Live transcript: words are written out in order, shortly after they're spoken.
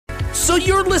So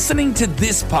you're listening to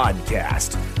this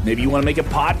podcast. Maybe you want to make a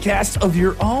podcast of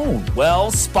your own.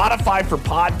 Well, Spotify for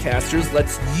Podcasters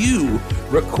lets you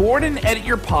record and edit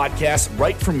your podcast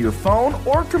right from your phone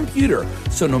or computer.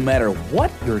 So no matter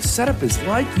what your setup is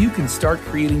like, you can start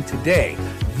creating today.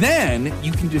 Then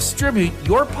you can distribute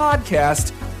your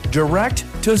podcast direct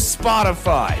to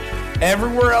Spotify.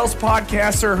 Everywhere else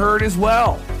podcasts are heard as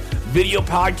well. Video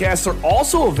podcasts are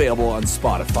also available on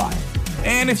Spotify.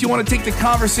 And if you want to take the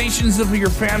conversations of your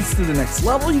fans to the next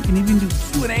level, you can even do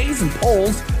Q&As and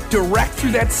polls direct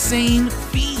through that same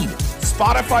feed.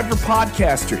 Spotify for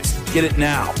Podcasters. Get it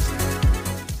now.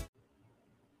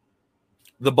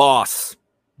 The boss.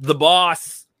 The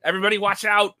boss. Everybody watch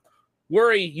out.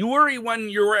 Worry. You worry when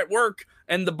you're at work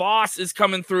and the boss is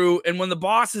coming through. And when the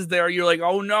boss is there, you're like,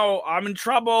 oh no, I'm in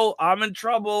trouble. I'm in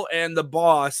trouble. And the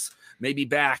boss may be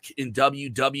back in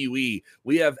WWE.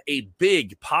 We have a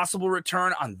big possible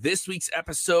return on this week's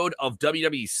episode of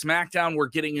WWE SmackDown. We're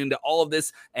getting into all of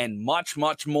this and much,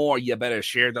 much more. You better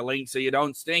share the link so you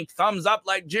don't stink. Thumbs up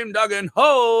like Jim Duggan.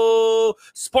 Ho!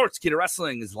 Sportskeeda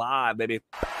Wrestling is live, baby.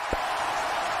 Watch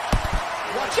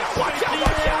out, watch out,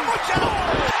 watch out, watch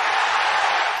out!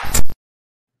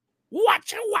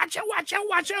 Watch out, watch out, watch out,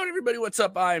 watch out, everybody. What's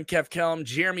up? I am Kev Kellum.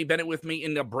 Jeremy Bennett with me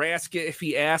in Nebraska. If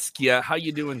he asks you, how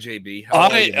you doing, JB?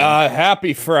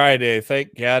 Happy Friday.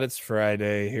 Thank God it's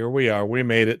Friday. Here we are. We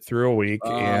made it through a week.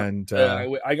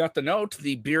 I got the note.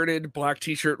 The Bearded Black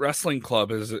T-Shirt Wrestling Club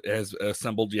has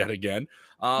assembled yet again.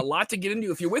 A lot to get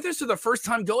into. If you're with us for the first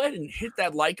time, go ahead and hit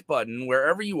that like button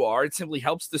wherever you are. It simply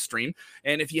helps the stream.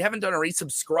 And if you haven't done already,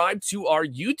 subscribe to our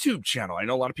YouTube channel. I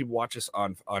know a lot of people watch us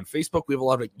on Facebook. We have a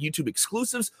lot of YouTube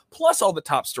exclusives, plus all the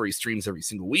top story streams every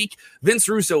single week. Vince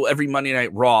Russo every Monday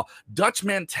Night Raw. Dutch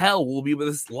Mantel will be with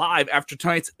us live after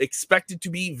tonight's expected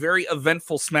to be very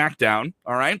eventful SmackDown.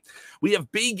 All right. We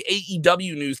have big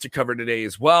AEW news to cover today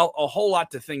as well. A whole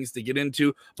lot of things to get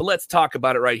into, but let's talk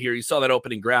about it right here. You saw that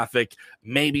opening graphic.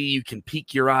 Maybe you can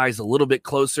peek your eyes a little bit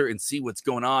closer and see what's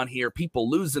going on here. People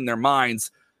losing their minds.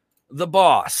 The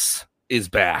boss is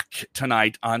back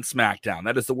tonight on SmackDown.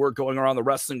 That is the word going around the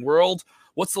wrestling world.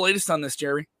 What's the latest on this,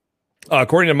 Jerry?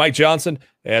 According to Mike Johnson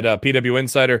at PW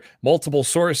Insider, multiple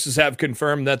sources have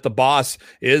confirmed that the boss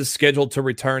is scheduled to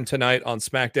return tonight on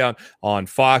SmackDown on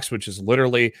Fox, which is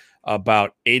literally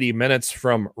about 80 minutes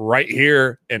from right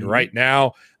here and right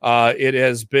now. It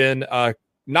has been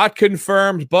not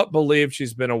confirmed, but believed.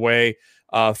 She's been away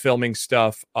filming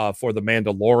stuff for The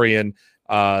Mandalorian,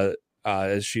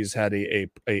 as she's had a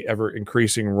ever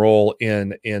increasing role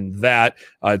in that.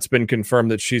 It's been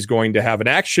confirmed that she's going to have an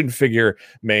action figure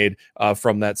made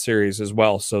from that series as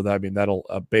well. So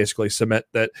that'll basically cement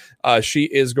that she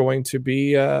is going to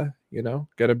be going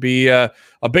to be a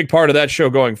big part of that show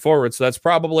going forward. So that's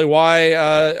probably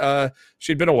why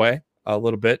she'd been away a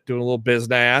little bit, doing a little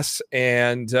business.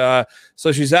 And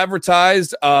so she's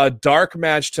advertised a dark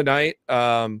match tonight.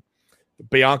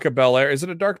 Bianca Belair. Is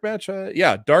it a dark match?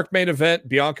 Yeah, dark main event,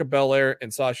 Bianca Belair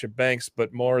and Sasha Banks.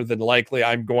 But more than likely,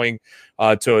 I'm going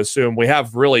to assume we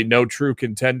have really no true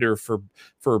contender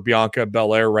for Bianca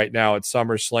Belair right now at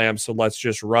SummerSlam. So let's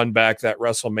just run back that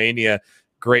WrestleMania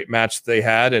great match they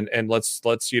had, and let's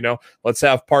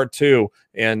have part two.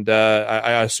 And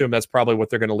I assume that's probably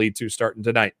what they're going to lead to starting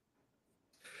tonight.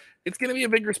 It's going to be a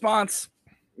big response.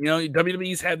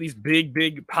 WWE's had these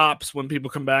big pops when people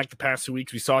come back the past 2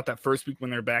 weeks. We saw it that first week when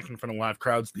they're back in front of live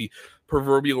crowds, the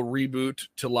proverbial reboot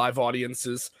to live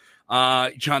audiences.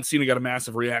 John Cena got a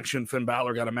massive reaction. Finn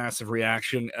Balor got a massive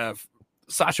reaction.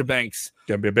 Sasha Banks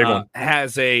gonna be a big one.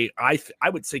 Has I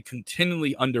would say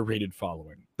continually underrated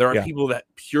following. There are people that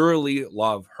purely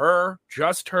love her,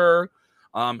 just her.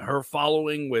 Her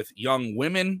following with young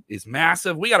women is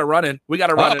massive. We got to run in.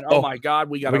 Oh my God,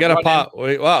 we got to pop.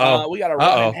 We got to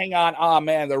run in. Hang on. Oh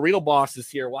man, the real boss is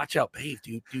here. Watch out, babe,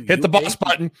 dude. Hit the boss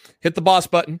button. Hit the boss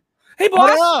button. Hey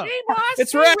boss. Hey boss.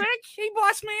 It's Rick. Hey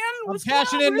boss, man. What's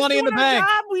cashing in money in the bank.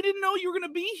 We didn't know you were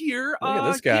gonna be here. Look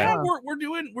at this guy. Yeah, we're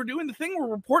doing the thing. We're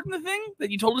reporting the thing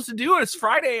that you told us to do. And it's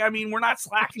Friday. I mean, we're not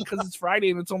slacking because it's Friday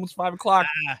and it's almost 5 o'clock.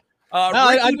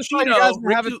 I just thought you guys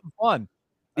were having some fun.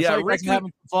 Rick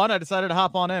having some fun. I decided to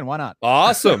hop on in. Why not?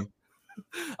 Awesome.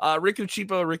 Rick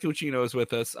Ucchino is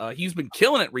with us. He's been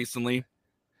killing it recently,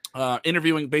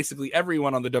 interviewing basically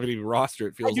everyone on the WWE roster.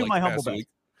 It feels like my humble best.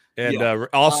 And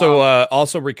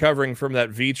also recovering from that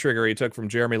V trigger he took from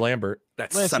Jeremy Lambert.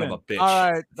 That son of a bitch.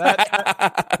 All right,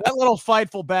 that little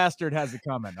fightful bastard has it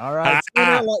coming. All right,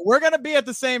 we're gonna be at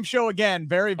the same show again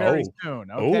very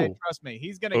soon. Okay, trust me,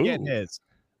 he's gonna get his.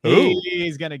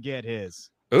 He's gonna get his.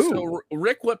 Ooh. So,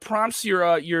 Rick, what prompts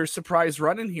your surprise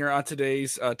run in here on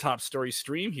today's top story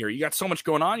stream here? You got so much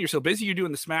going on. You're so busy. You're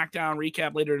doing the SmackDown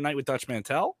recap later tonight with Dutch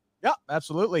Mantel. Yeah,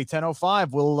 absolutely.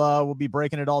 10:05. We'll be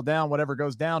breaking it all down, whatever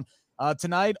goes down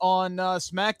tonight on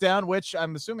SmackDown, which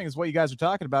I'm assuming is what you guys are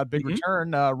talking about. Big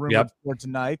return rumored for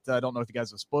tonight. I don't know if you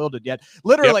guys have spoiled it yet.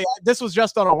 Literally, this was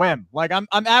just on a whim. Like I'm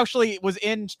actually was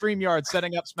in StreamYard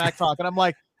setting up Smack Talk, and I'm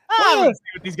like, let's see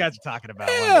what these guys are talking about.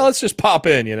 Yeah, let's just pop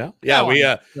in,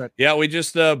 we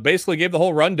just basically gave the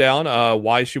whole rundown,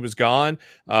 why she was gone,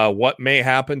 what may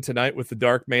happen tonight with the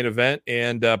dark main event,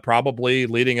 and probably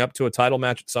leading up to a title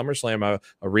match at SummerSlam,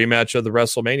 a rematch of the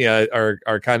WrestleMania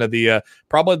are kind of the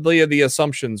probably the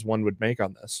assumptions one would make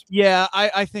on this. Yeah,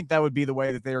 I think that would be the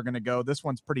way that they are going to go. This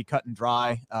one's pretty cut and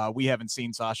dry. We haven't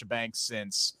seen Sasha Banks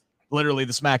since literally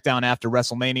the SmackDown after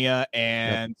WrestleMania,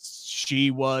 and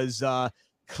she was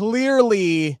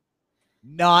clearly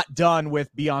not done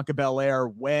with Bianca Belair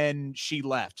when she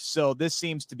left. So this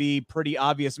seems to be pretty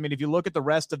obvious. I mean, if you look at the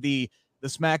rest of the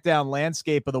SmackDown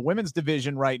landscape of the women's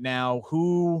division right now,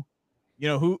 who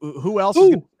else is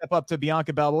going to step up to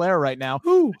Bianca Belair right now?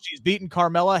 She's beaten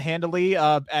Carmella handily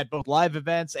at both live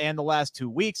events and the last 2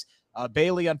 weeks.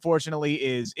 Bayley, unfortunately,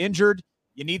 is injured.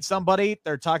 You need somebody.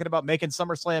 They're talking about making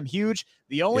SummerSlam huge.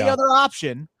 The only other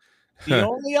option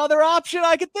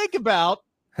I could think about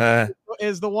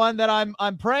is the one that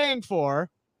I'm praying for.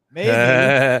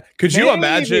 Maybe. Could you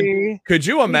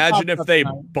imagine if they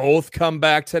both come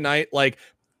back tonight? Like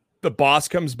the boss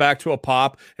comes back to a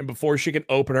pop, and before she can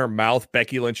open her mouth,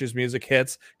 Becky Lynch's music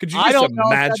hits. Could you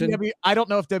imagine? I don't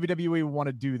know if WWE would want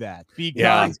to do that Why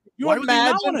because would they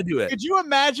not want to do it? Could you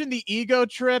imagine the ego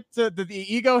trip to the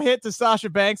ego hit to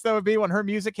Sasha Banks? That would be when her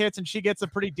music hits and she gets a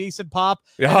pretty decent pop.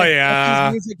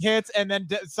 Music hits and then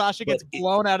Sasha gets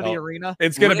blown out of the arena.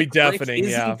 It's going to be deafening.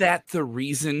 Isn't that the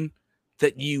reason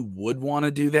that you would want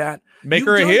to do that? Make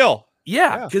her a heel.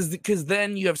 Yeah, because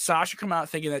then you have Sasha come out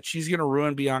thinking that she's going to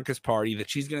ruin Bianca's party,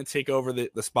 that she's going to take over the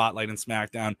spotlight in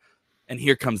SmackDown, and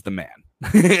here comes the man.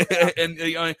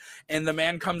 and the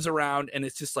man comes around, and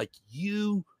it's just like,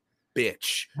 you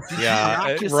bitch. Did you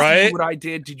not just see what I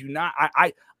did? Did you not?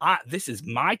 I this is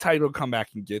my title to come back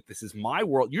and get. This is my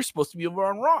world. You're supposed to be over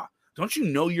on Raw. Don't you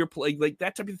know you're playing like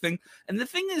that type of thing? And the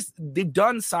thing is, they've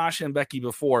done Sasha and Becky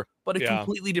before, but a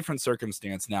completely different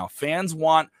circumstance now. Fans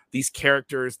want these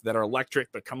characters that are electric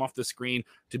but come off the screen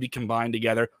to be combined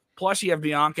together. Plus, you have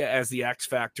Bianca as the X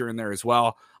factor in there as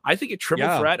well. I think a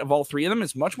triple threat of all three of them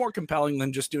is much more compelling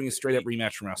than just doing a straight up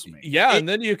rematch from WrestleMania. Yeah, and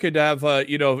then you could have,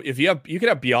 if you could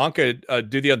have Bianca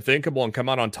do the unthinkable and come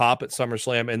out on top at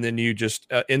SummerSlam, and then you just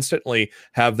instantly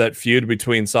have that feud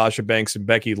between Sasha Banks and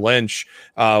Becky Lynch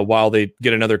while they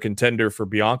get another contender for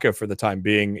Bianca for the time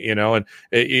being, and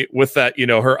with that,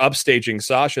 her upstaging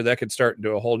Sasha, that could start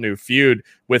into a whole new feud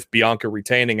with Bianca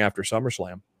retaining after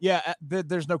SummerSlam. Yeah,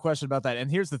 there's no question about that. And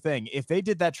here's the thing. If they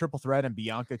did that triple threat and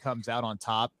Bianca comes out on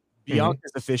top,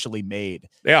 Bianca's officially made.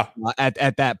 Yeah.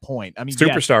 At that point. I mean,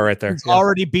 superstar right there. She's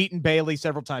already beaten Bayley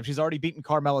several times. She's already beaten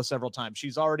Carmella several times.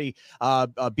 She's already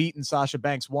beaten Sasha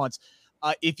Banks once.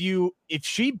 If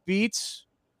she beats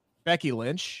Becky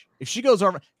Lynch, if she goes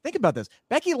over, think about this.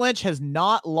 Becky Lynch has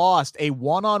not lost a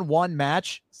one-on-one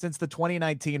match since the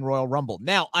 2019 Royal Rumble.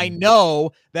 Now, I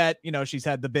know that, she's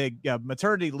had the big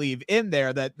maternity leave in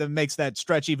there that makes that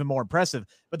stretch even more impressive.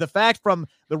 But the fact from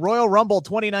the Royal Rumble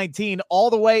 2019 all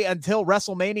the way until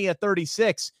WrestleMania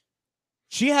 36,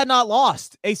 she had not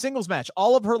lost a singles match.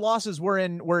 All of her losses were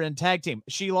in tag team.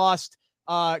 She lost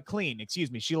clean.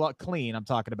 She lost clean. I'm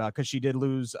talking about because she did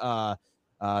lose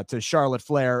to Charlotte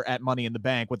Flair at Money in the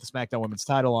Bank with the SmackDown Women's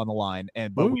title on the line.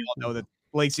 But we all know that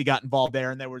Lacey got involved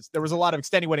there, and there was a lot of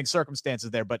extenuating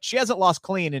circumstances there, but she hasn't lost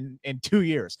clean in 2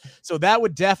 years. So that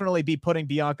would definitely be putting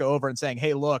Bianca over and saying,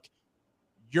 hey, look,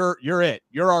 you're it.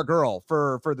 You're our girl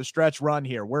for the stretch run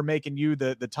here. We're making you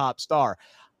the top star.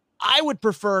 I would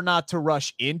prefer not to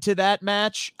rush into that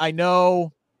match. I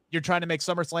know you're trying to make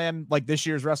SummerSlam like this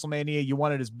year's WrestleMania. You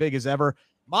want it as big as ever.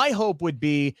 My hope would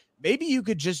be maybe you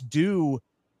could just do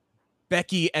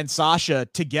Becky and Sasha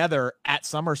together at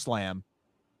SummerSlam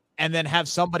and then have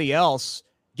somebody else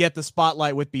get the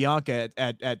spotlight with Bianca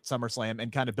at SummerSlam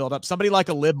and kind of build up somebody like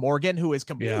a Liv Morgan, who is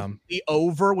completely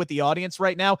over with the audience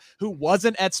right now, who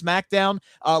wasn't at SmackDown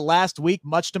last week,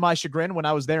 much to my chagrin when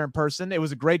I was there in person. It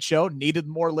was a great show. Needed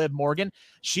more Liv Morgan.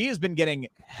 She has been getting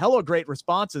hella great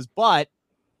responses, but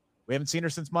we haven't seen her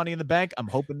since Money in the Bank. I'm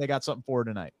hoping they got something for her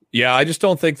tonight. Yeah, I just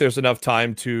don't think there's enough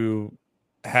time to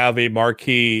have a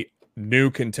marquee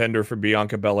new contender for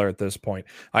Bianca Belair at this point.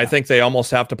 I think they almost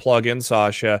have to plug in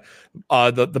Sasha.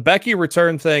 The Becky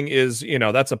return thing is,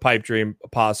 that's a pipe dream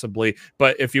possibly,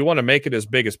 but if you want to make it as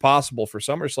big as possible for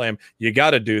SummerSlam, you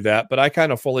got to do that. But I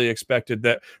kind of fully expected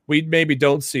that we maybe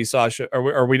don't see Sasha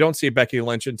or we don't see Becky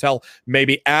Lynch until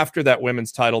maybe after that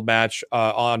women's title match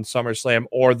on SummerSlam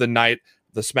or the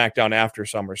SmackDown after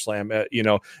SummerSlam.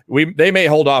 They may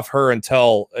hold off her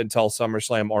until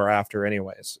SummerSlam or after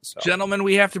anyways. So. Gentlemen,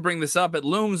 we have to bring this up. It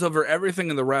looms over everything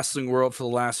in the wrestling world for the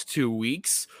last 2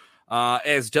 weeks.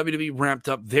 As WWE ramped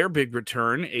up their big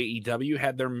return, AEW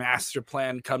had their master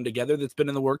plan come together that's been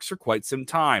in the works for quite some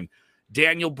time.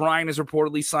 Daniel Bryan is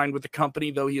reportedly signed with the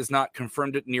company, though he has not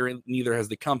confirmed it, neither has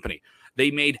the company.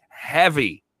 They made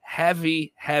heavy,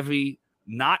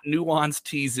 not nuanced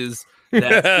teases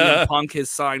that CM Punk has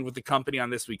signed with the company on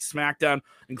this week's SmackDown,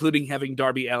 including having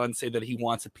Darby Allin say that he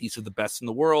wants a piece of the best in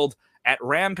the world at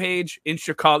Rampage in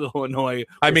Chicago, Illinois,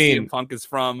 where CM Punk is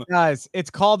from. Guys, it's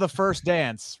called The First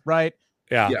Dance, right?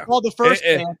 Yeah. It's called The First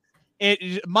Dance.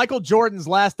 Michael Jordan's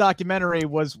last documentary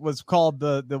was called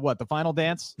the Final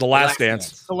Dance? The Last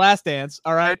Dance. The Last Dance,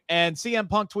 all right? And CM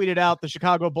Punk tweeted out the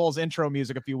Chicago Bulls intro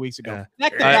music a few weeks ago.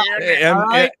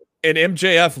 Yeah. And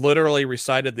MJF literally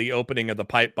recited the opening of the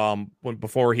pipe bomb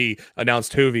before he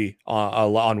announced Hoovy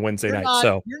on Wednesday night.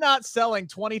 So you're not selling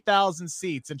 20,000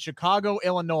 seats in Chicago,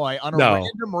 Illinois on a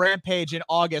random Rampage in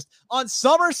August on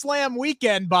SummerSlam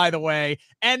weekend, by the way,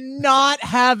 and not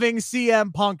having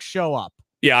CM Punk show up.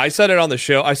 Yeah, I said it on the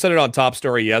show. I said it on Top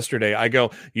Story yesterday. I go,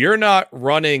 you're not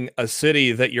running a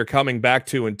city that you're coming back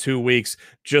to in 2 weeks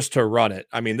just to run it.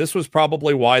 I mean, this was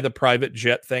probably why the private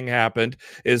jet thing happened,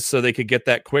 is so they could get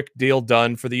that quick deal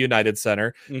done for the United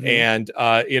Center. Mm-hmm.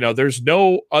 And, there's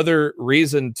no other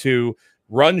reason to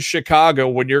run Chicago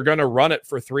when you're going to run it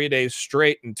for 3 days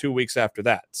straight and 2 weeks after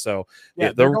that. So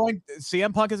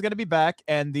CM Punk is going to be back.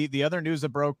 And the other news that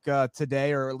broke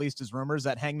today, or at least is rumors,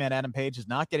 that Hangman Adam Page is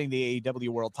not getting the AEW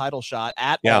world title shot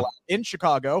at all in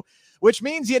Chicago, which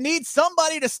means you need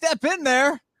somebody to step in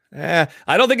there.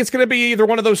 I don't think it's going to be either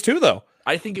one of those two, though.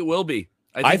 I think it will be.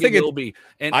 I think it will be.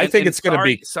 And I think it's going to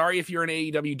be. Sorry if you're an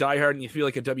AEW diehard and you feel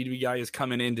like a WWE guy is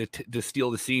coming in to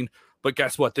steal the scene. But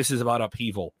guess what? This is about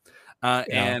upheaval.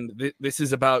 And this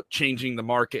is about changing the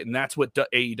market, and that's what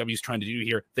AEW is trying to do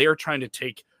here. They are trying to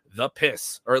take the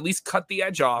piss, or at least cut the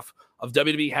edge off of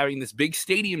WWE having this big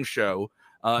stadium show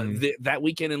that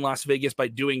weekend in Las Vegas by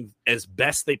doing as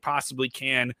best they possibly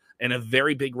can in a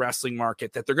very big wrestling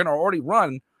market that they're going to already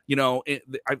run. I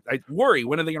worry,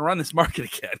 when are they going to run this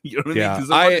market again? You know what I mean? Because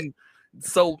they're running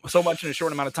so much in a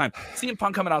short amount of time. CM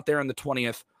Punk coming out there on the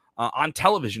 20th on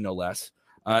television, no less,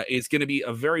 is going to be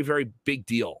a very, very big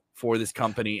deal for this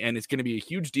company, and it's going to be a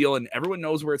huge deal, and everyone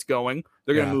knows where it's going.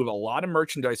 They're going to move a lot of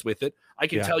merchandise with it. I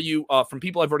can tell you from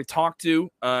people I've already talked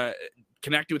to,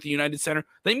 connected with the United Center,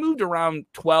 they moved around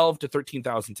 12 to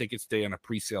 13,000 tickets a day on a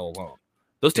pre-sale alone.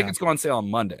 Those tickets go on sale on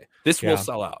Monday. This will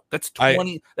sell out. That's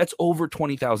over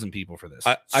 20,000 people for this.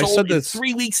 I said this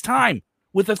 3 weeks time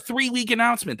with a 3-week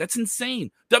announcement. That's insane.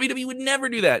 WWE would never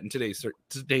do that in today's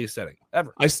setting,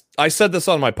 ever. I said this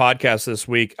on my podcast this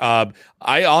week.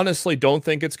 I honestly don't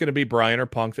think it's going to be Bryan or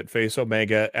Punk that face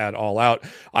Omega at All Out.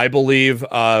 I believe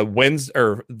I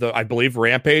believe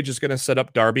Rampage is going to set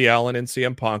up Darby Allin and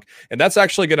CM Punk, and that's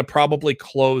actually going to probably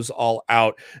close All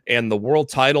Out. And the world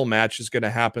title match is going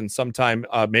to happen sometime.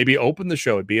 Maybe open the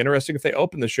show. It'd be interesting if they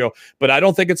open the show, but I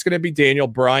don't think it's going to be Daniel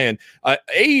Bryan.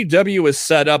 AEW is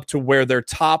set up to where their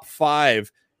top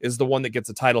 5 is the one that gets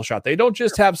a title shot. They don't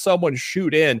just have someone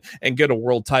shoot in and get a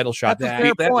world title shot.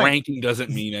 That ranking doesn't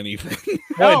mean anything.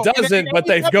 No, it doesn't, but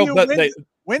they go by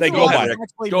it.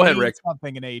 Go ahead, Rick.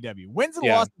 Something in AEW. Wins and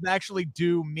losses actually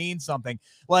do mean something.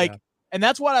 And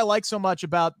that's what I like so much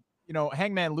about,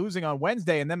 Hangman losing on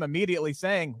Wednesday and them immediately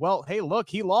saying, well, hey, look,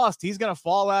 he lost. He's going to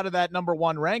fall out of that number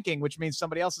 1 ranking, which means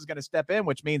somebody else is going to step in,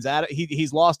 which means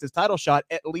he's lost his title shot,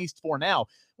 at least for now,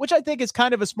 which I think is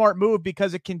kind of a smart move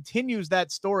because it continues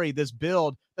that story, this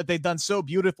build that they've done so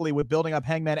beautifully with building up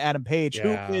Hangman Adam Page,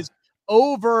 who is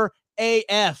over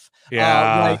AF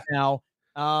right now.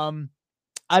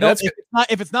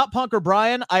 If it's not Punk or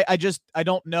Bryan, I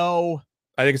don't know.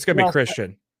 I think it's going to be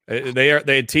Christian.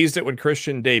 They teased it when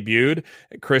Christian debuted.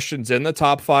 Christian's in the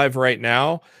top 5 right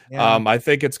now. I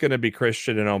think it's going to be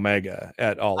Christian and Omega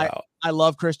at All Out. I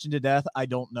love Christian to death. I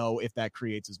don't know if that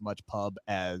creates as much pub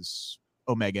as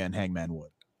Omega and Hangman would.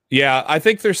 Yeah, I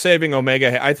think they're saving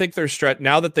Omega. I think they're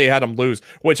now that they had him lose,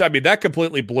 which, I mean, that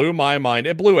completely blew my mind.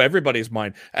 It blew everybody's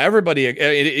mind.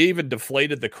 It even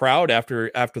deflated the crowd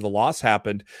after the loss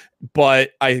happened.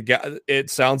 But it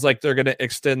sounds like they're going to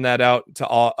extend that out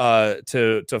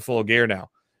to Full Gear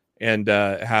now. and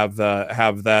have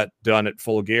that done at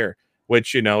Full Gear,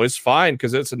 which, is fine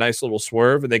because it's a nice little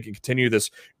swerve and they can continue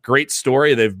this great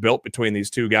story they've built between these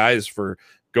two guys for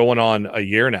going on a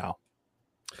year now.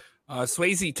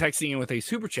 Swayze texting in with a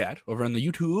super chat over on the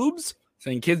YouTubes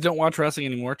saying kids don't watch wrestling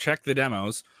anymore. Check the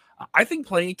demos. I think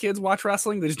plenty of kids watch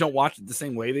wrestling. They just don't watch it the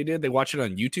same way they did. They watch it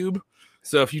on YouTube.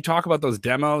 So if you talk about those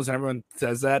demos and everyone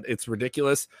says that, it's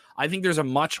ridiculous. I think there's a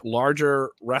much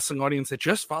larger wrestling audience that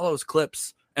just follows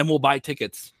clips and will buy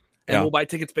tickets. And will buy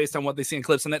tickets based on what they see in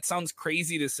clips. And that sounds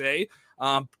crazy to say.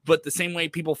 But the same way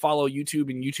people follow YouTube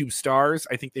and YouTube stars,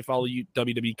 I think they follow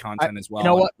WWE content as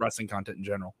well. Wrestling content in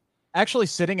general. Actually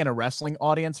sitting in a wrestling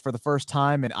audience for the first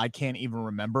time, and I can't even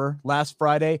remember last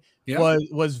Friday,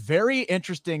 was very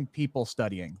interesting. People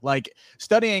studying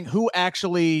who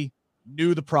actually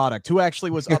knew the product, who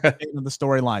actually was up to date on the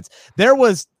storylines. There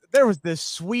was this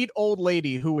sweet old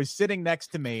lady who was sitting next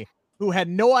to me who had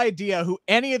no idea who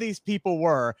any of these people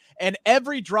were, and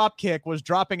every drop kick was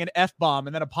dropping an F-bomb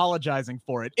and then apologizing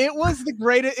for it. It was the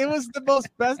greatest. It was the most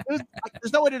best.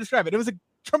 There's no way to describe it. It was a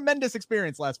tremendous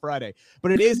experience last Friday,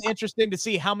 but it is interesting to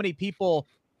see how many people,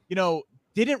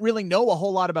 didn't really know a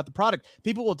whole lot about the product.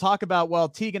 People will talk about, well,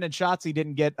 Tegan and Shotzi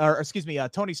didn't get,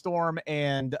 Toni Storm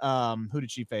and who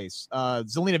did she face?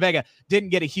 Zelina Vega didn't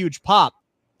get a huge pop.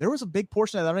 There was a big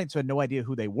portion of that audience who had no idea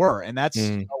who they were, and that's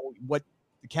what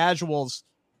the casuals,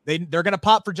 they're going to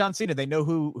pop for John Cena. They know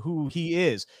who he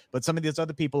is, but some of these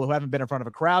other people who haven't been in front of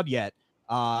a crowd yet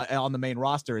on the main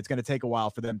roster, it's going to take a while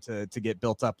for them to get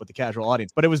built up with the casual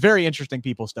audience. But it was very interesting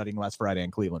people studying last Friday in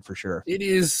Cleveland for sure. It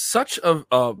is such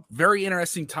a very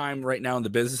interesting time right now in the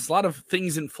business. A lot of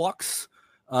things in flux.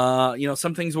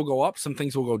 Some things will go up, some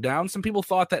things will go down. Some people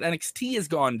thought that NXT has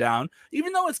gone down,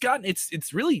 even though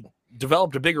it's really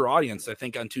developed a bigger audience, I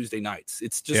think, on Tuesday nights.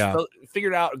 It's just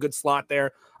figured out a good slot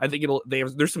there. I think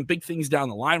there's some big things down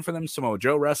the line for them. Samoa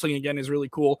Joe wrestling again is really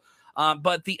cool.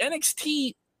 But the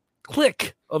NXT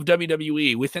clique of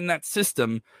WWE within that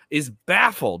system is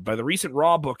baffled by the recent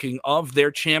Raw booking of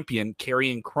their champion,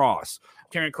 Karrion Kross.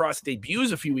 Karrion Kross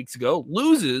debuts a few weeks ago,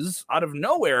 loses out of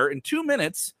nowhere in 2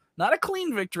 minutes, not a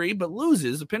clean victory, but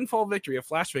loses a pinfall victory, a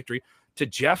flash victory to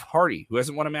Jeff Hardy, who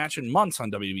hasn't won a match in months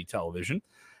on WWE television.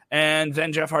 And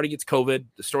then Jeff Hardy gets COVID,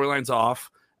 the storyline's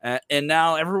off, and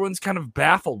now everyone's kind of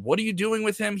baffled. What are you doing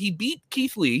with him? He beat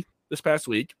Keith Lee this past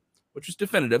week, which is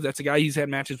definitive. That's a guy he's had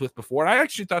matches with before. And I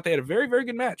actually thought they had a very, very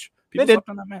good match. People slept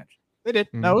on that match. They did.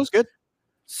 No, it was good.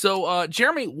 So,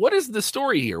 Jeremy, what is the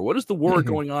story here? What is the war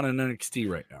going on in NXT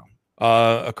right now?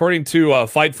 According to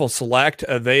Fightful Select,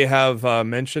 they have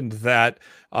mentioned that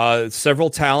several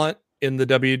talent in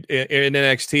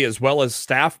NXT, as well as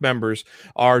staff members,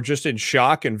 are just in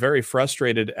shock and very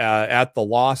frustrated at the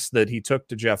loss that he took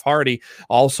to Jeff Hardy.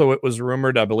 Also, it was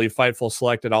rumored, I believe Fightful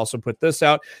Select had also put this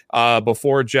out,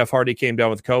 before Jeff Hardy came down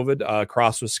with COVID,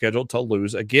 Kross was scheduled to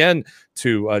lose again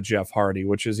to Jeff Hardy,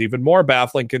 which is even more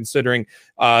baffling considering,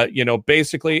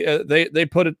 basically they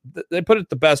put it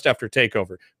the best after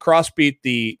TakeOver. Kross beat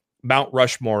the Mount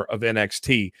Rushmore of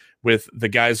NXT with the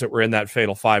guys that were in that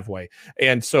fatal 5-way.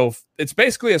 And so it's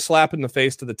basically a slap in the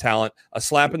face to the talent, a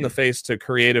slap in the face to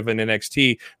creative in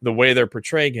NXT, the way they're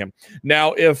portraying him.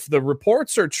 Now, if the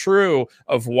reports are true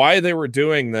of why they were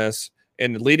doing this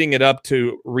and leading it up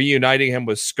to reuniting him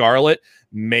with Scarlett,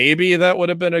 maybe that would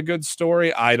have been a good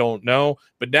story. I don't know.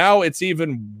 But now it's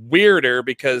even weirder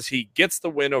because he gets the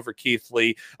win over Keith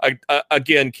Lee.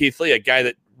 Again, Keith Lee, a guy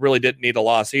that really didn't need a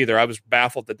loss either. I was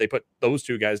baffled that they put those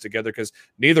two guys together because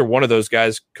neither one of those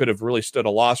guys could have really stood a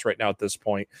loss right now at this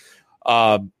point.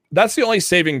 That's the only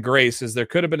saving grace, is there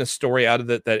could have been a story out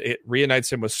of it that it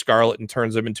reunites him with Scarlett and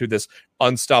turns him into this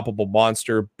unstoppable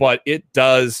monster, but it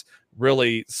does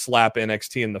really slap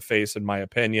NXT in the face, in my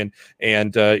opinion.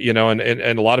 And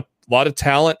and a lot of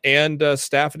talent and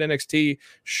staff at NXT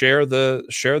share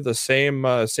the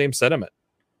same sentiment.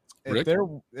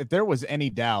 If there was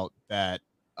any doubt that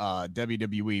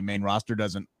WWE main roster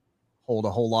doesn't hold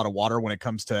a whole lot of water when it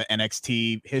comes to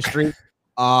NXT history,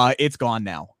 it's gone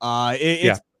now.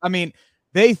 I mean,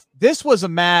 this was a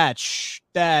match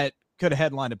that could have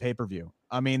headlined a pay-per-view.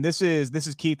 I mean, this is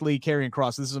Keith Lee, Karrion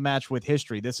Kross. This is a match with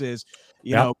history. This is,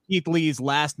 Keith Lee's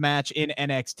last match in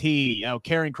NXT.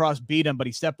 Karrion Kross beat him, but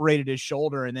he separated his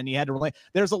shoulder and then he had to relay.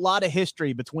 There's a lot of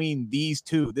history between these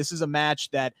two. This is a match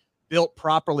that, built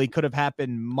properly, could have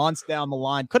happened months down the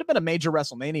line, could have been a major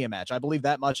WrestleMania match. I believe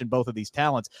that much in both of these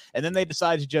talents. And then they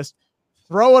decided to just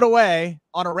throw it away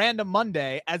on a random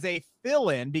Monday as a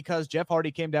fill-in because Jeff Hardy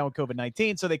came down with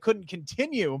COVID-19, so they couldn't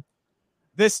continue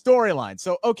this storyline.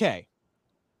 So, okay,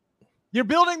 you're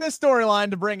building this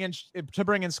storyline to bring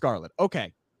in Scarlett.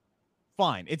 Okay,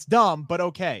 fine. It's dumb, but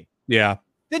okay. Yeah.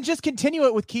 Then just continue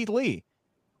it with Keith Lee.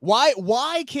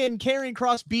 Why can Karrion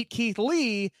Kross beat Keith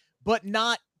Lee but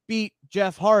not beat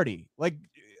Jeff Hardy? Like,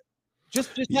 just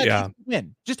have Keith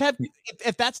win. Just have,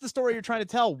 if that's the story you're trying to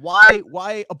tell,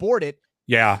 why abort it?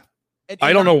 Yeah. And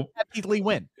I don't know. Have Keith Lee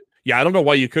win. Yeah, I don't know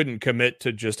why you couldn't commit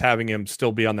to just having him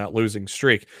still be on that losing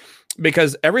streak,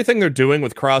 because everything they're doing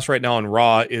with Kross right now on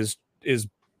Raw is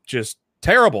just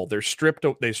terrible. They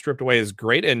stripped away his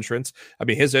great entrance. I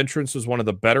mean, his entrance was one of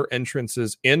the better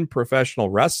entrances in professional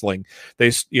wrestling.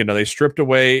 They stripped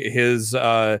away his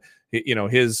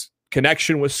his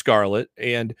connection with Scarlett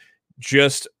and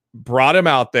just brought him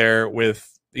out there with,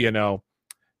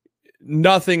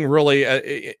 nothing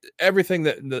really, everything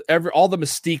all the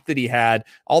mystique that he had,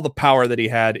 all the power that he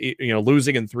had,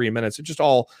 losing in 3 minutes. It just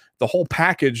the whole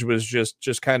package was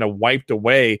just kind of wiped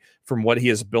away from what he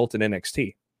has built in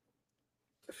NXT.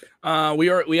 We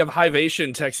have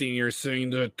Hivation texting here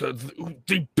saying that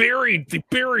they buried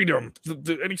him.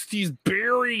 The NXT's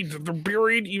buried. They're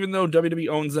buried, even though WWE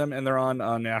owns them and they're on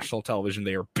national television.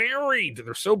 They are buried.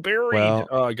 They're so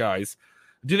buried, guys.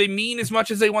 Do they mean as much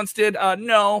as they once did?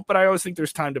 No, but I always think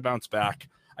there's time to bounce back.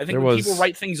 I think when people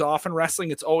write things off in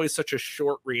wrestling, it's always such a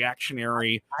short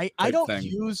reactionary. I don't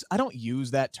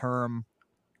use that term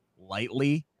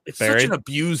lightly. It's such an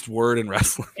abused word in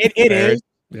wrestling. It is.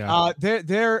 Yeah.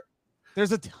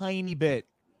 There's a tiny bit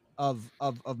of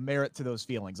merit to those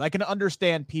feelings. I can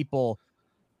understand people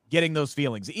getting those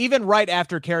feelings, even right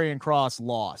after Karrion Kross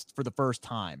lost for the first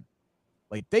time.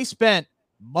 Like, they spent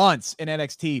months in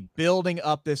NXT building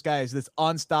up this guy as this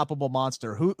unstoppable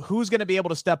monster. Who's going to be able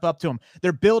to step up to him?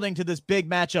 They're building to this big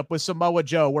matchup with Samoa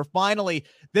Joe, where finally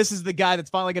this is the guy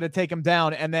that's finally going to take him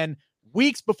down. And then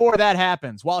weeks before that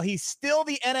happens, while he's still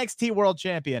the NXT World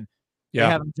Champion, they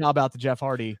have him job out to Jeff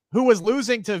Hardy, who was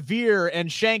losing to Veer and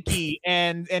Shanky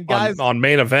and guys on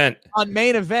main event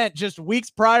just weeks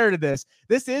prior to this.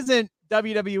 This isn't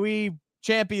WWE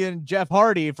champion Jeff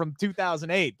Hardy from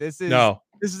 2008. This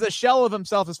is a shell of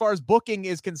himself as far as booking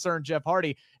is concerned, Jeff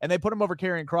Hardy, and they put him over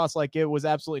Karrion Kross like it was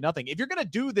absolutely nothing. If you're going to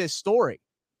do this story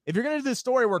where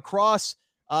Kross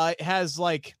has,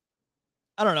 like,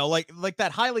 I don't know, like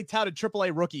that highly touted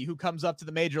AAA rookie who comes up to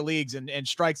the major leagues and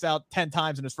strikes out 10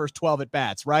 times in his first 12 at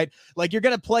bats, right? Like, you're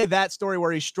going to play that story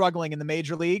where he's struggling in the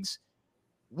major leagues.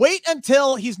 Wait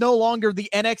until he's no longer the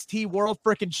NXT World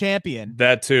Frickin' Champion.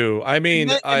 That too. I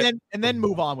mean, and then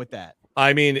move on with that.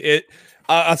 I mean,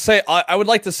 I would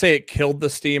like to say it killed the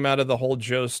steam out of the whole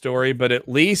Joe story, but at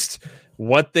least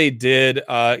what they did,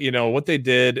 what they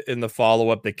did in the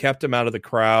follow-up, they kept him out of the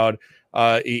crowd.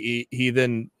 He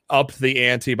then upped the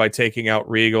ante by taking out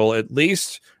Regal. At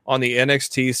least on the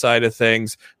NXT side of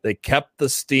things, they kept the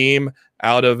steam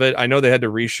out of it. I know they had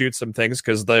to reshoot some things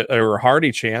because there were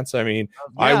Hardy chants. I mean,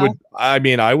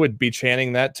 I would be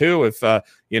chanting that too if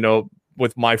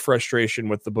with my frustration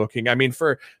with the booking. I mean,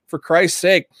 for Christ's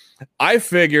sake, I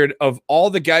figured of all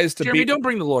the guys to Jeremy, don't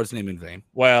bring the Lord's name in vain.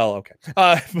 Well, okay.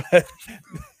 But,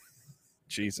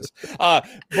 Jesus.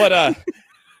 But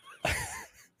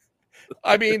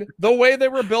I mean, the way they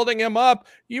were building him up,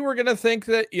 you were going to think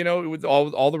that, with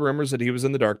all the rumors that he was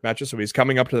in the dark matches, so he's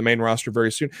coming up to the main roster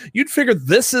very soon. You'd figure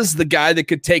this is the guy that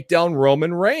could take down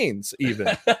Roman Reigns even,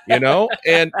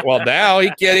 and well, now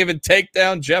he can't even take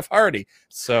down Jeff Hardy.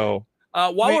 So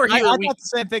while we're here, I thought the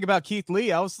same thing about Keith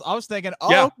Lee. I was thinking,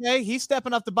 okay, he's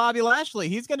stepping up to Bobby Lashley.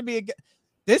 He's going to be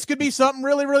this could be something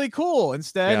really, really cool.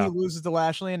 Instead, he loses to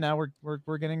Lashley, and now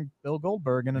we're getting Bill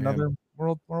Goldberg in another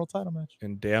world title match.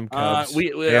 And damn Cubs.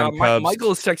 Cubs.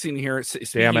 Michael is texting here.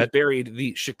 Damn it! Buried.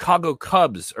 The Chicago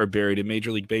Cubs are buried in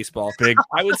Major League Baseball.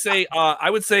 I would say,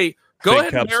 go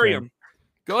ahead and bury him.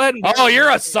 Go ahead and bury him.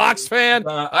 You're a Sox fan.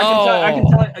 I can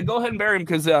tell you, go ahead and bury him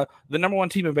because the number one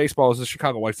team in baseball is the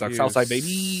Chicago White Sox. Southside,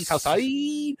 baby. Southside.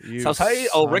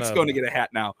 Oh, Rick's going to get a hat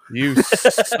now. You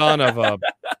son of a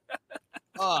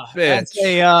bitch.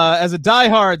 As a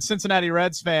diehard Cincinnati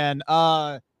Reds fan,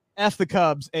 F the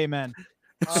Cubs. Amen.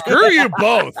 Screw you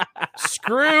both.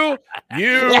 Screw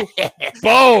you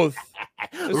both.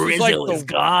 Rizzo is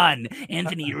gone.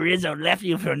 Anthony Rizzo left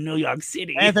you for New York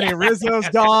City. Anthony Rizzo's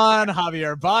gone.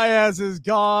 Javier Baez is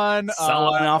gone.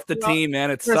 Selling off the team,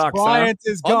 man. It Chris sucks. Bryant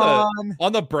is gone.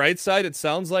 On the bright side, it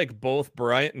sounds like both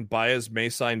Bryant and Baez may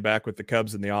sign back with the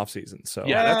Cubs in the offseason. So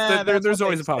there's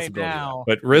always a possibility. Now.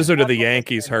 But Rizzo to the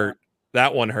Yankees hurt.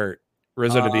 That one hurt.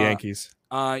 Rizzo to the Yankees.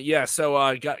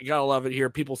 So gotta love it here.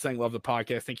 People saying love the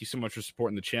podcast. Thank you so much for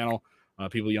supporting the channel.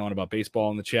 People yelling about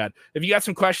baseball in the chat. If you got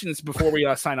some questions before we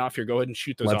sign off here, go ahead and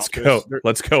shoot those Let's off.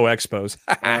 Let's go Expos.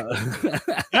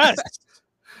 Yes.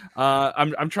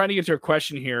 I'm trying to get to a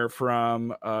question here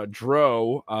from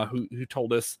Dro, who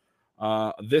told us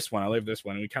this one. I love this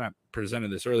one. And we kind of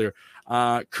presented this earlier.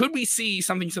 Could we see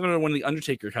something similar to when The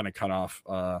Undertaker kind of cut off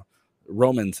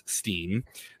Roman's steam?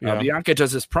 Bianca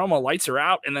does this promo, lights her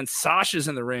out, and then Sasha's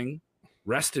in the ring.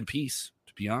 Rest in peace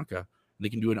to Bianca. They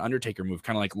can do an Undertaker move,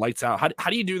 kind of like lights out. How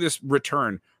do you do this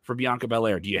return for Bianca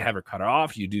Belair? Do you have her cut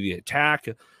off? Do you do the attack?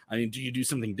 I mean, do you do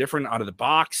something different out of the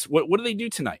box? What do they do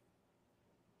tonight?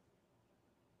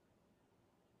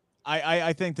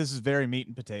 I think this is very meat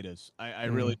and potatoes. I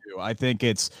really do. I think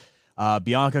it's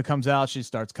Bianca comes out, she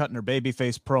starts cutting her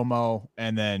babyface promo,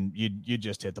 and then you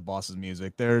just hit the boss's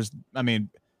music.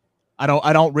 I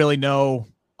don't really know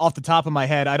off the top of my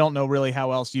head. I don't know really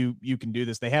how else you can do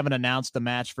this. They haven't announced the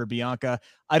match for Bianca.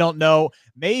 I don't know.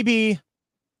 Maybe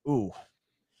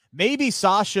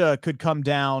Sasha could come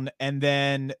down, and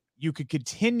then you could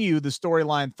continue the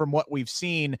storyline from what we've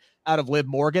seen out of Liv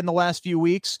Morgan the last few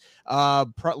weeks,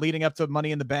 leading up to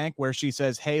Money in the Bank, where she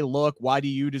says, hey, look, why do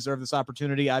you deserve this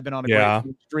opportunity? I've been on a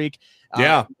great streak.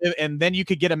 And then you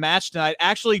could get a match tonight,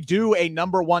 actually do a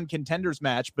number one contenders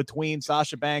match between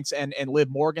Sasha Banks and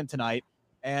Liv Morgan tonight.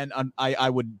 And I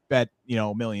would bet,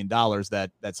 $1 million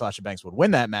that Sasha Banks would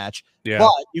win that match. Yeah.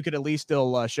 But you could at least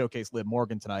still showcase Liv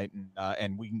Morgan tonight,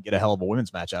 and we can get a hell of a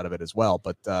women's match out of it as well.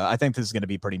 But I think this is going to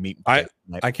be pretty meat and potatoes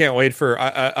tonight. I can't wait for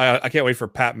I can't wait for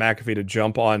Pat McAfee to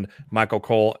jump on Michael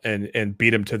Cole and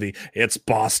beat him to the "it's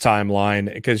boss time" line,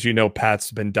 because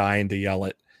Pat's been dying to yell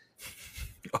it.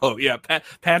 Oh yeah,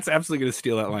 Pat's absolutely going to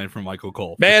steal that line from Michael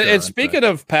Cole, man. Sure. And speaking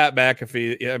of Pat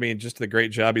McAfee, I mean, just the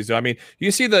great job he's doing. I mean,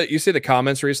 you see the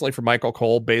comments recently from Michael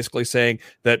Cole, basically saying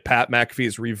that Pat McAfee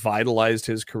has revitalized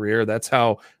his career. That's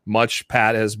how much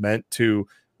Pat has meant to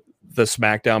the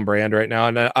SmackDown brand right now.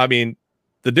 And I mean,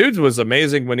 the dude was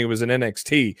amazing when he was in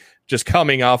NXT, just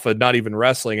coming off of not even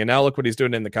wrestling, and now look what he's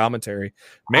doing in the commentary.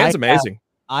 Man's amazing.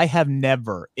 I have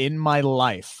never in my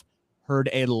life heard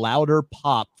a louder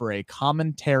pop for a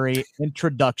commentary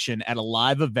introduction at a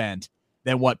live event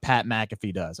than what Pat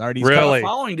McAfee does. All right, he's really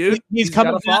following, dude. He's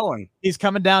coming down, he's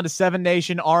coming down to Seven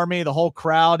Nation Army. The whole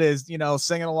crowd is,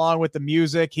 singing along with the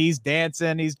music. He's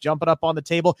dancing. He's jumping up on the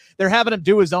table. They're having him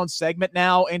do his own segment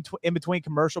now in between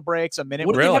commercial breaks. A minute.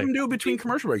 What do they have him do between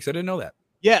commercial breaks? I didn't know that.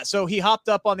 Yeah, so he hopped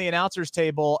up on the announcer's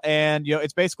table, and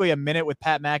it's basically a minute with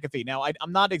Pat McAfee. Now,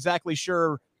 I'm not exactly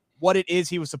sure what it is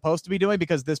he was supposed to be doing,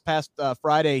 because this past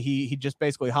Friday, he just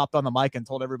basically hopped on the mic and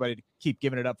told everybody to keep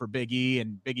giving it up for Big E,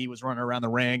 and Big E was running around the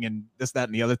ring and this, that,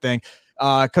 and the other thing.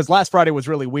 Because last Friday was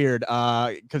really weird,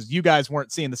 because you guys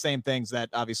weren't seeing the same things that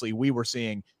obviously we were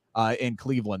seeing in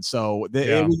Cleveland. So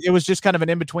it was just kind of an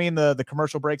in-between the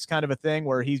commercial breaks kind of a thing,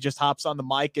 where he just hops on the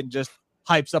mic and just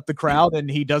hypes up the crowd, and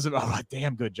he does it a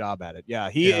damn good job at it. Yeah,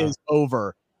 he is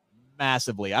over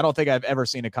massively. I don't think I've ever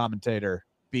seen a commentator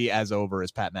be as over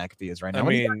as Pat McAfee is right now. I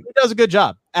mean, he does a good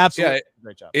job. Absolutely.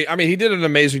 Great job. I mean, he did an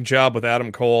amazing job with Adam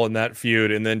Cole in that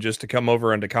feud, and then just to come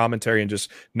over into commentary and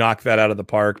just knock that out of the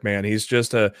park, man. He's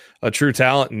just a true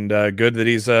talent, and good that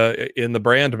he's in the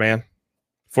brand, man.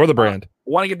 For the brand.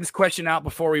 I want to get this question out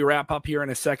before we wrap up here in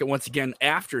a second. Once again,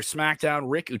 after SmackDown,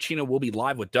 Rick Ucchino will be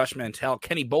live with Dutch Mantell,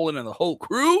 Kenny Bolin, and the whole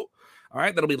crew. All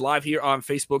right, that'll be live here on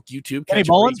Facebook, YouTube. Kenny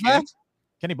Bolin's back?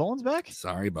 Kenny Bolin's back?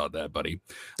 Sorry about that, buddy.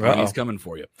 He's coming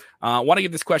for you. Want to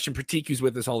get this question. Pratique's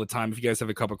with us all the time. If you guys have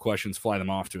a couple questions, fly them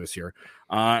off to us here.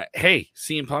 Hey,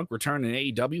 CM Punk return in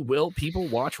AEW. Will people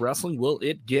watch wrestling? Will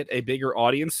it get a bigger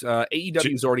audience?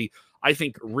 AEW's already, I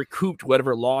think, recouped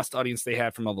whatever lost audience they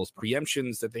had from all those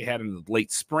preemptions that they had in the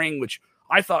late spring, which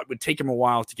I thought would take them a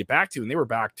while to get back to, and they were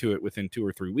back to it within 2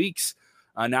 or 3 weeks.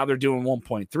 Now they're doing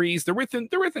 1.3s. They're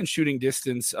within shooting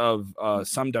distance of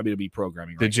some WWE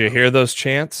programming. Did you hear those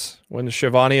chants when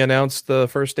Shivani announced the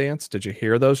first dance? Did you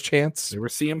hear those chants? They were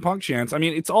CM Punk chants. I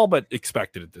mean, it's all but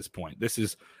expected at this point. This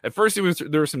is at first there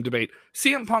was some debate.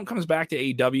 CM Punk comes back to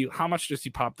AEW. How much does he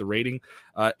pop the rating?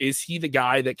 Is he the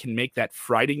guy that can make that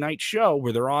Friday night show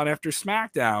where they're on after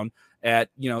SmackDown at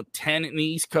 10 in the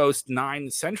East Coast, 9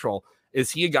 Central?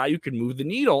 Is he a guy who can move the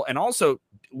needle? And also,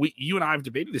 you and I have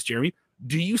debated this, Jeremy.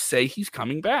 Do you say he's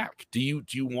coming back? Do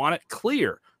you want it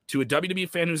clear to a WWE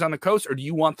fan who's on the coast, or do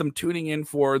you want them tuning in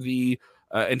for the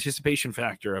anticipation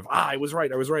factor of, I was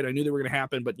right. I knew they were going to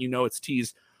happen, but it's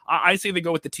teased. I say they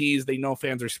go with the tease. They know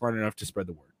fans are smart enough to spread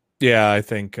the word. Yeah, I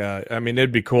think,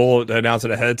 it'd be cool to announce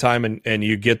it ahead of time and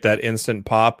you get that instant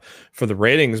pop for the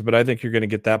ratings, but I think you're going to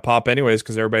get that pop anyways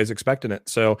because everybody's expecting it.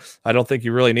 So I don't think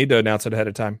you really need to announce it ahead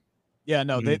of time. Yeah,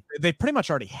 no, they pretty much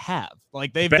already have.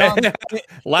 Like they've done.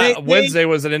 Wednesday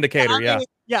was an indicator.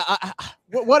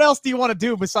 What else do you want to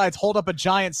do besides hold up a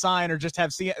giant sign or just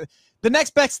have the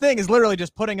next best thing is literally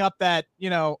just putting up that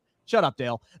Shut up,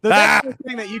 Dale. The next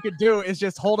thing that you could do is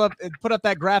just hold up and put up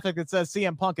that graphic that says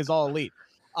CM Punk is all elite.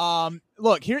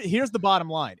 Look, here's the bottom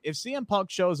line. If CM Punk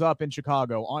shows up in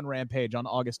Chicago on Rampage on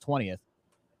August 20th,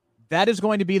 that is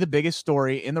going to be the biggest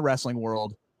story in the wrestling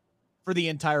world for the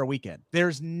entire weekend.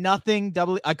 There's nothing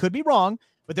I could be wrong,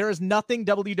 but there is nothing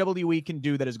WWE can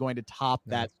do that is going to top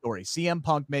that story. CM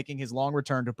Punk making his long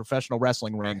return to professional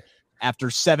wrestling ring after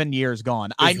 7 years gone.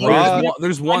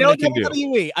 There's one they can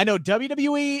do. I know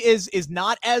WWE is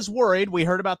not as worried. We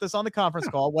heard about this on the conference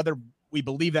call, whether we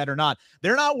believe that or not.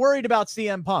 They're not worried about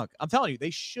CM Punk. I'm telling you, they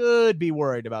should be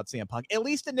worried about CM Punk, at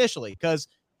least initially, because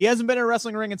he hasn't been in a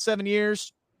wrestling ring in 7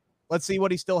 years. Let's see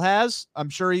what he still has. I'm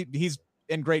sure he's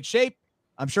in great shape.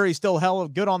 I'm sure he's still hell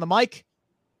of good on the mic.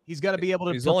 He's got to be able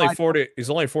to. He's only 40. He's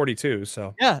only 42.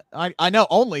 So yeah, I know.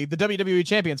 Only the WWE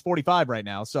champion's 45 right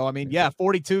now. So I mean, yeah,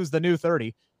 42 is the new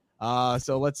 30.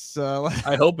 So let's.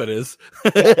 I hope it is.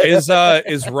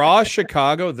 Is Raw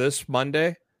Chicago this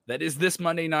Monday? That is this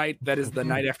Monday night. That is the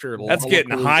night after. That's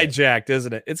getting hijacked,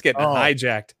 isn't it? It's getting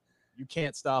hijacked. You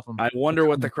can't stop them. I wonder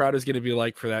what the crowd is going to be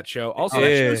like for that show. Also, that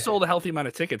show sold a healthy amount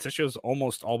of tickets. That show's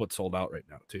almost all but sold out right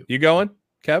now, too. You going,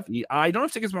 Kev? I don't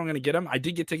have tickets, but I'm going to get them. I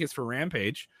did get tickets for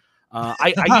Rampage.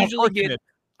 I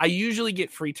usually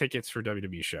get free tickets for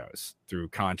WWE shows through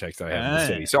contacts that I have in the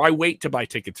city. So I wait to buy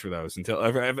tickets for those until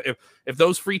if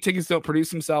those free tickets don't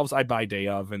produce themselves, I buy day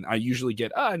of, and I usually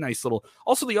get a nice little.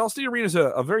 Also, the Allstate Arena is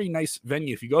a very nice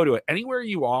venue. If you go to it, anywhere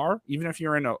you are, even if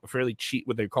you're in a fairly cheap,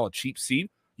 what they call a cheap seat,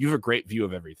 you have a great view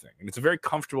of everything, and it's a very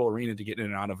comfortable arena to get in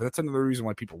and out of. That's another reason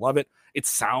why people love it. It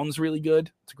sounds really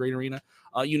good. It's a great arena.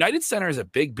 United Center is a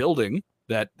big building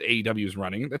that AEW is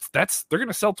running. They're going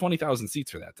to sell 20,000 seats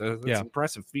for that. That's an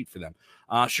impressive feat for them.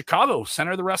 Chicago,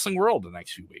 center of the wrestling world the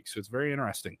next few weeks. So it's very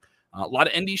interesting. A lot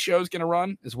of indie shows going to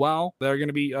run as well. They're going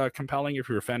to be compelling if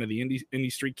you're a fan of the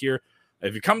indie streak here.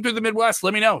 If you come through the Midwest,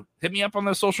 let me know. Hit me up on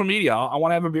the social media. I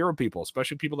want to have a beer with people,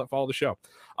 especially people that follow the show.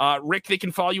 Rick, they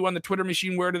can follow you on the Twitter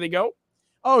machine. Where do they go?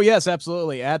 Oh, yes,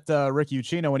 absolutely. At Rick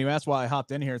Ucchino. When you asked why I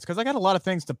hopped in here, it's because I got a lot of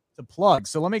things to plug.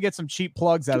 So let me get some cheap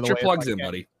plugs out of the way. Get your plugs in,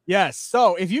 buddy. Yes.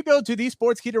 So if you go to the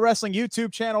Sportskeeda Wrestling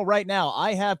YouTube channel right now,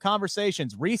 I have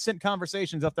recent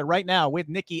conversations up there right now with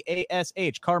Nikki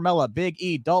ASH, Carmella, Big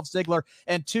E, Dolph Ziggler,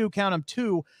 and two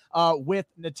with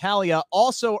Natalia.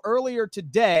 Also earlier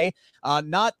today,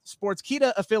 not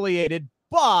Sportskeeda affiliated,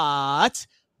 but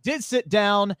did sit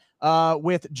down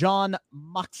with Jon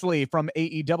Moxley from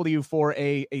AEW for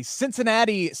a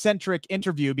Cincinnati-centric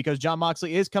interview, because Jon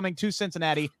Moxley is coming to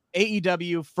Cincinnati,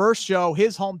 AEW, first show,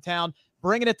 his hometown,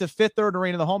 bringing it to Fifth Third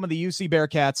Arena, the home of the UC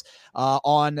Bearcats,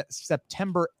 on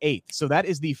September 8th. So that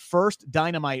is the first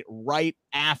Dynamite right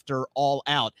after All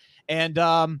Out. And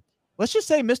let's just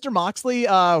say Mr. Moxley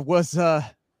was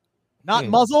not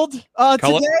muzzled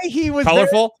today. He was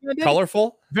colorful,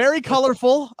 very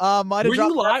colorful. Were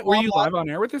you live on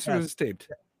air with this, or was it taped?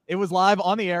 It was live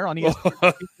on the air on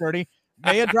ESPN 30.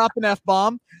 May have dropped an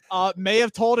F-bomb. May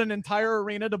have told an entire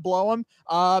arena to blow him.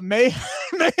 May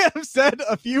have said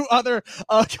a few other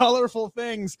colorful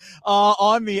things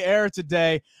on the air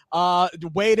today.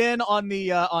 Weighed in on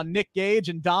Nick Gage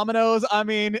and Domino's. I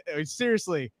mean,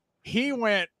 seriously, he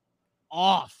went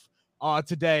off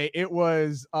today. It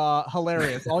was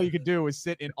hilarious. All you could do was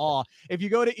sit in awe. If you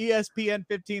go to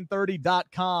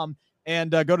ESPN1530.com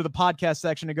and go to the podcast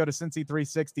section and go to Cincy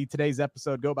 360, today's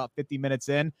episode, go about 50 minutes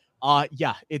in.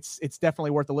 It's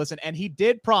definitely worth a listen. And he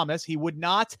did promise he would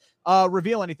not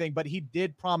reveal anything, but he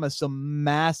did promise some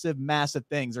massive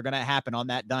things are going to happen on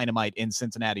that Dynamite in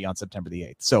Cincinnati on September the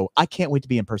 8th. So I can't wait to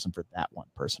be in person for that one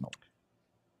personally.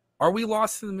 Are we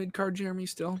lost in the mid-card, Jeremy,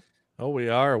 still? Oh, we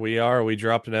are. We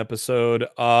dropped an episode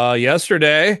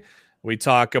yesterday. We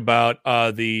talk about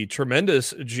the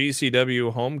tremendous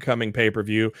GCW homecoming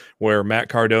pay-per-view where Matt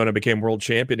Cardona became world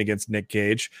champion against Nick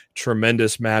Gage.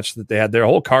 Tremendous match that they had. Their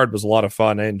whole card was a lot of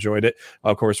fun. I enjoyed it.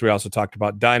 Of course, we also talked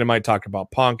about Dynamite, talked about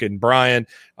Punk and Bryan.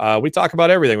 We talk about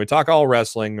everything. We talk all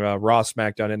wrestling, Raw,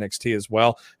 SmackDown, NXT as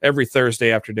well. Every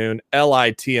Thursday afternoon,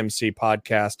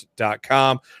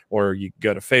 litmcpodcast.com, or you can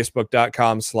go to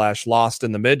facebook.com/lost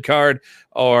in the midcard,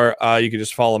 or you can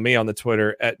just follow me on the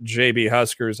Twitter at JB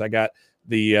Huskers. I got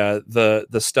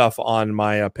the stuff on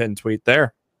my pinned tweet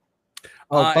there.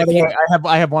 By the way,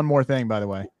 I have one more thing, by the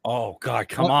way. Oh God,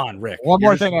 come on, Rick. One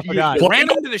more thing I forgot. You ran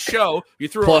into the show. You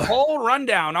threw a whole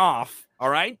rundown off. All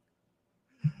right.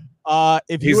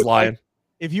 If you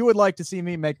would like to see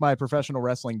me make my professional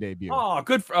wrestling debut. Oh,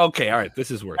 good. Okay. All right.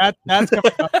 This is worth that's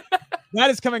coming up. That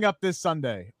is coming up this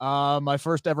Sunday. My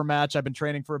first ever match. I've been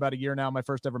training for about a year now. My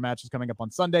first ever match is coming up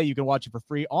on Sunday. You can watch it for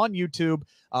free on YouTube.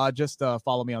 Just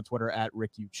follow me on Twitter at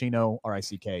Rick Uccino,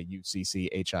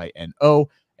 RICKUCCHINO,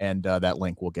 and that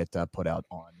link will get put out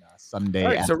on Sunday.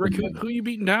 All right, so Rick, who you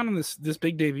beating down in this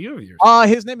big debut of yours?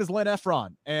 His name is Lynn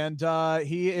Efron, and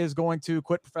he is going to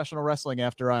quit professional wrestling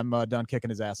after I'm done kicking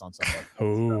his ass on Sunday.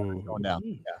 Going down.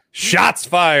 Yeah. Shots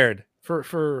fired.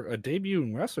 For a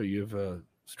debuting wrestler, you have a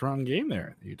strong game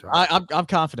there. I'm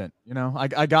confident. You know,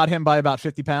 I got him by about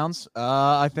 50 pounds.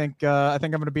 I think I'm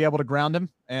going to be able to ground him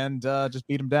and just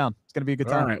beat him down. It's going to be a good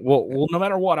time. All right. Well, no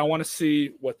matter what, I want to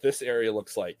see what this area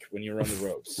looks like when you run the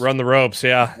ropes. Run the ropes,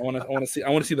 yeah. I want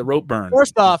to see the rope burn.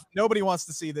 First off, nobody wants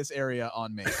to see this area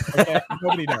on me. Okay?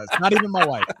 Nobody does. Not even my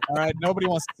wife. All right, nobody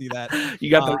wants to see that. You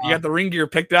got the ring gear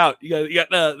picked out. You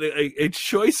got a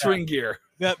choice ring gear.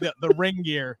 The ring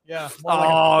gear. Yeah. Come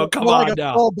on like a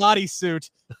now. full body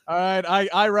suit. All right.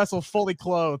 I wrestle fully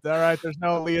clothed. All right. There's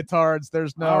no leotards.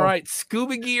 There's no. All right.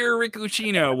 Scuba gear Rick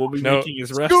Uccino will be making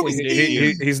his wrestling.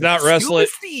 He's not wrestling.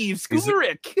 Scuba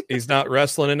Rick. He's not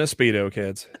wrestling in a Speedo,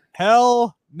 kids.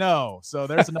 Hell no. So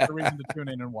there's another reason to tune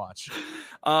in and watch.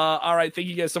 All right. Thank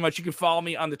you guys so much. You can follow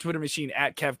me on the Twitter machine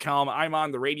at KevCalm. I'm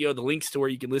on the radio. The links to where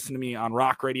you can listen to me on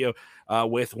Rock Radio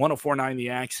with 104.9 The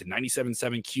Axe and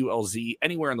 97.7 QLZ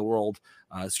anywhere in the world.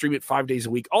 Stream it 5 days a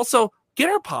week. Also, get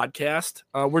our podcast.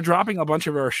 We're dropping a bunch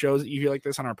of our shows that you hear like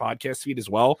this on our podcast feed as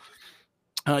well.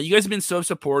 You guys have been so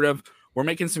supportive. We're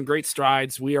making some great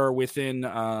strides. We are within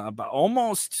about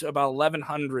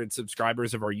 1,100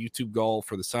 subscribers of our YouTube goal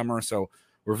for the summer. So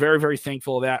we're very, very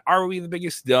thankful of that. Are we the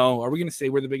biggest? No. Are we going to say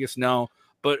we're the biggest? No.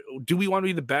 But do we want to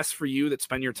be the best for you that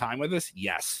spend your time with us?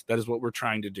 Yes, that is what we're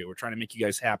trying to do. We're trying to make you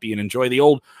guys happy and enjoy the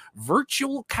old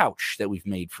virtual couch that we've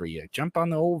made for you. Jump on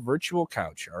the old virtual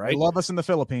couch. All right. They love us in the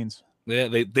Philippines. Yeah,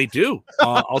 they do.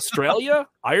 Australia,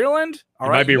 Ireland. All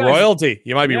right, might be royalty.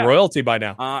 You might be royalty by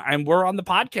now. And we're on the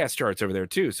podcast charts over there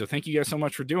too. So thank you guys so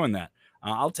much for doing that.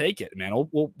 I'll take it, man.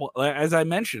 We'll, as I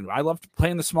mentioned, I love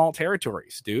playing the small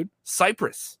territories, dude.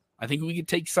 Cyprus. I think we could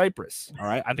take Cyprus. All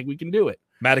right. I think we can do it.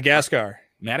 Madagascar.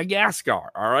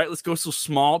 All right. Let's go to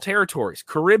small territories.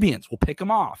 Caribbeans. We'll pick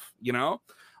them off, you know.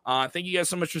 Thank you guys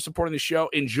so much for supporting the show.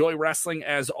 Enjoy wrestling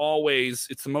as always.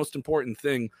 It's the most important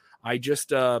thing. I just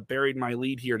buried my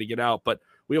lead here to get out, but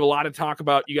we have a lot to talk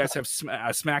about. You guys have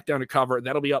SmackDown to cover.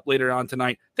 That'll be up later on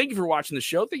tonight. Thank you for watching the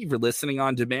show. Thank you for listening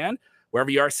on demand.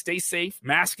 Wherever you are, stay safe,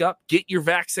 mask up, get your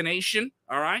vaccination.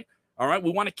 All right.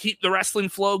 We want to keep the wrestling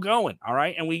flow going. All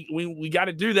right. And we got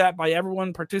to do that by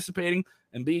everyone participating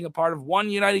and being a part of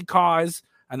one united cause.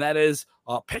 And that is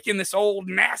picking this old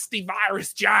nasty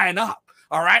virus giant up.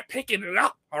 All right. Picking it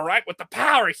up. All right. With the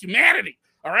power of humanity.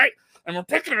 All right. And we're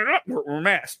picking it up. We're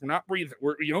masked. We're not breathing.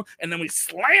 And then we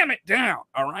slam it down.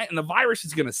 All right. And the virus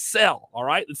is going to sell. All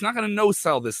right. It's not going to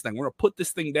no-sell this thing. We're going to put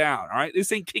this thing down. All right.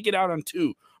 This ain't kick it out on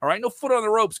two. All right. No foot on the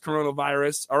ropes,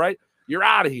 coronavirus. All right. You're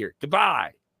out of here.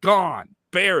 Goodbye. Gone.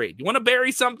 Buried. You want to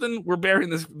bury something? We're burying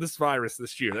this virus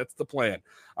this year. That's the plan.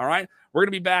 All right. We're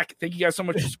going to be back. Thank you guys so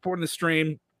much for supporting the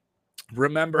stream.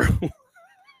 Remember.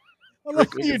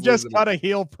 You just got a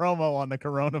heel promo on the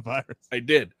coronavirus. I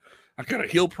did. I got a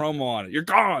heel promo on it. You're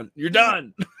gone. You're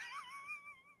done.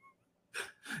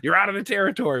 You're out of the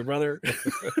territory, brother.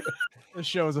 This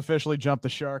show has officially jumped the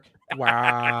shark.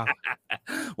 Wow.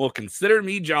 Well, consider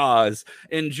me Jaws.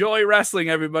 Enjoy wrestling,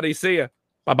 everybody. See ya.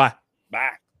 Bye-bye.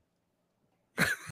 Bye.